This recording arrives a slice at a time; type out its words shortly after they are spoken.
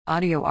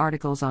Audio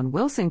articles on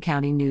Wilson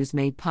County News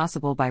made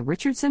possible by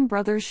Richardson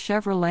Brothers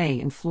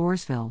Chevrolet in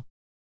Floresville.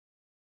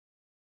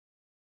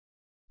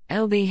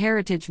 LV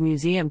Heritage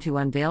Museum to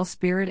unveil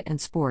Spirit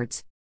and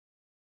Sports.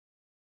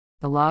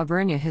 The La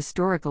Vernia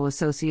Historical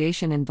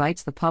Association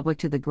invites the public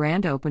to the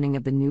grand opening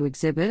of the new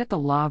exhibit at the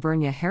La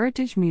Vernia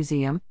Heritage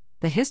Museum,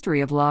 The History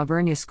of La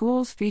Vernia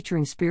Schools,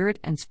 featuring Spirit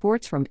and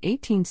Sports from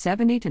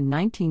 1870 to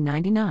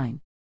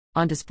 1999.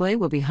 On display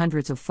will be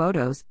hundreds of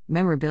photos,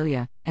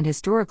 memorabilia, and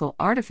historical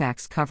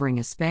artifacts covering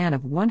a span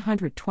of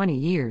 120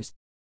 years.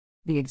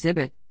 The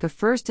exhibit, the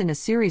first in a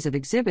series of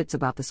exhibits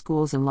about the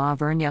schools in La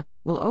Vernia,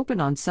 will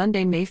open on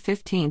Sunday, May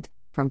 15,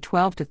 from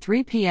 12 to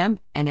 3 p.m.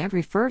 and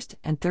every first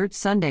and third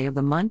Sunday of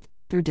the month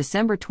through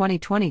December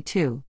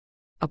 2022.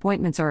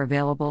 Appointments are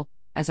available,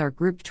 as are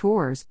group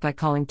tours, by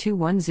calling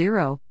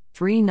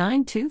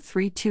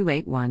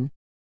 210-392-3281.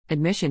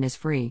 Admission is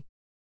free.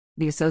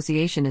 The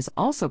association is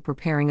also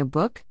preparing a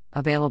book,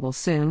 available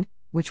soon,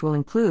 which will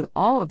include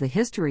all of the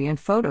history and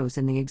photos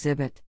in the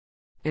exhibit.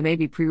 It may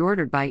be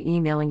pre-ordered by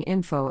emailing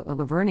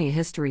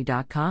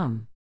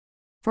info@laverniahistory.com.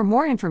 For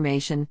more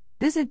information,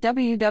 visit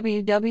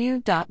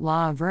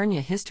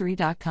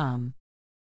www.laverniahistory.com.